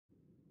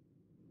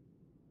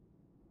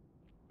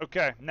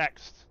Okay,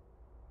 next.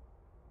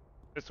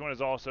 This one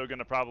is also going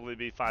to probably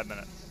be 5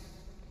 minutes.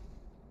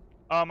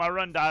 My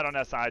run died on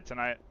SI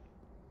tonight.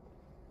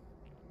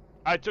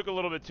 I took a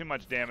little bit too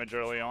much damage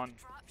early on.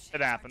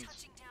 It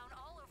happens.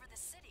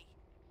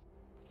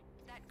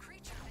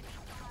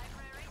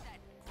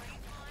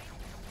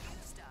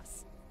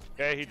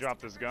 Okay, he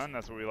dropped his gun.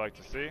 That's what we like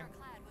to see.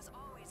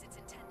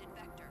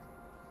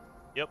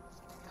 Yep.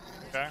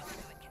 Okay.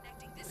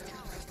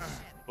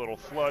 Little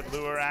flood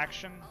lure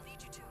action.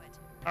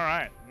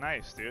 Alright,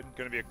 nice, dude.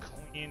 Gonna be a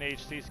clean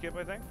HT skip,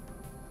 I think.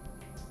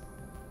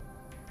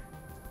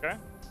 Okay.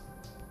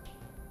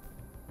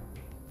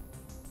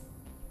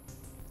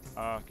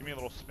 Give me a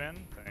little spin.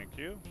 Thank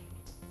you.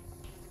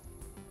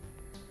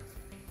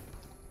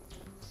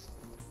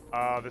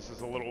 This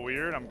is a little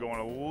weird. I'm going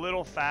a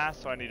little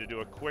fast, so I need to do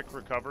a quick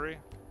recovery.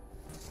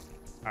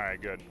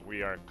 Alright, good.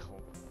 We are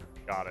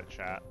got it,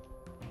 chat.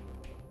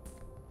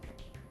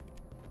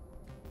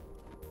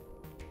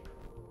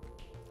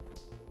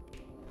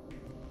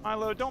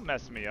 Milo, don't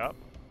mess me up.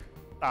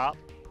 Stop.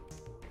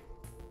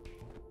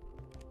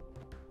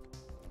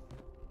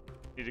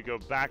 Need to go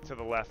back to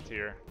the left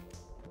here.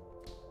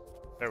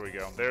 There we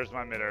go. There's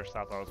my mid-air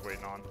stop I was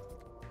waiting on.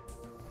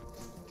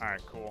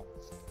 Alright, cool.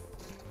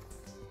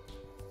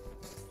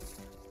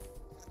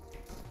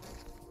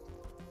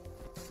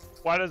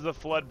 Why does the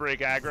flood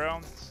break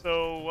aggro?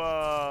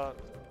 So,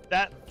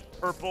 that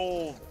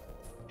purple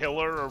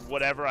pillar or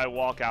whatever I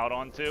walk out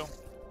onto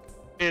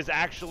is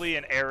actually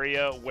an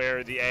area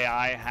where the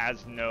AI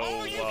has no,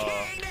 Are you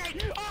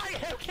kidding me? Are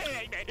you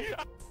kidding me?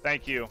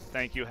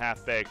 Thank you,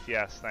 half-baked,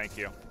 yes, thank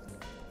you.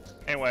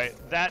 Anyway,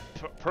 that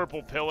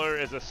purple pillar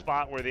is a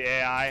spot where the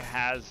AI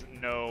has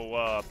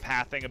no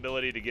pathing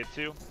ability to get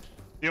to.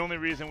 The only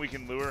reason we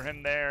can lure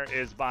him there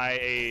is by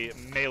a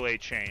melee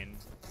chain.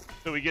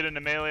 So we get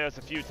into melees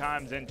a few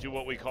times into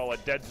what we call a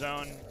dead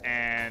zone,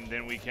 and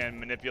then we can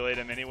manipulate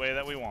him any way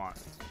that we want.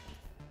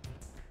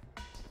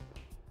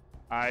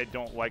 I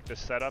don't like the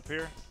setup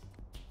here.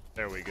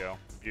 There we go.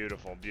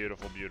 Beautiful,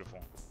 beautiful,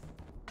 beautiful.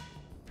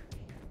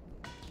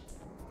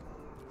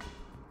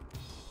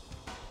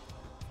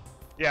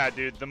 Yeah,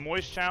 dude, the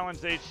moist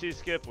challenge HC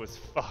skip was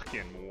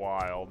fucking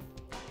wild.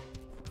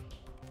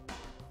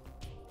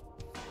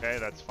 Okay,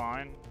 that's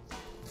fine.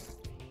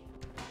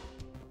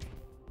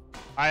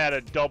 I had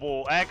a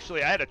double,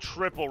 actually, I had a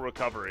triple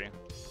recovery.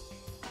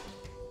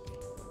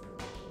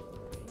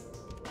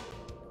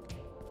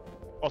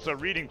 Also,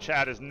 reading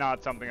chat is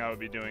not something I would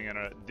be doing in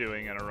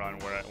a run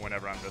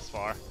whenever I'm this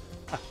far.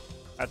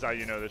 That's how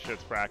you know this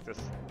shit's practice.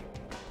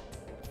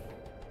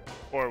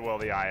 Or, well,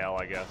 the IL,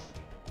 I guess.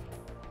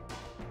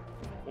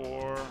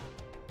 Or...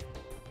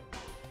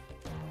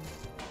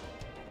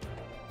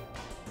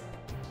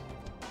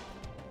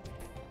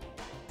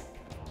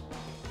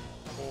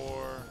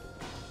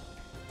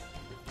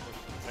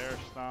 air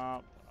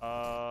stop.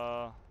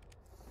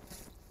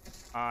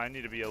 I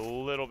need to be a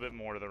little bit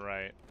more to the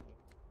right.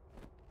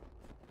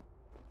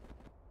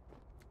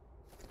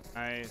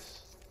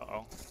 Nice.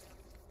 Uh-oh.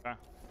 Okay.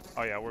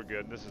 Oh yeah, we're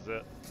good. This is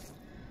it.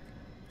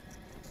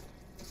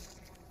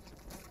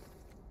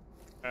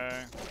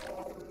 Okay.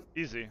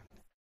 Easy.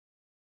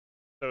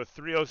 So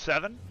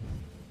 307?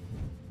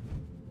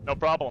 No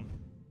problem.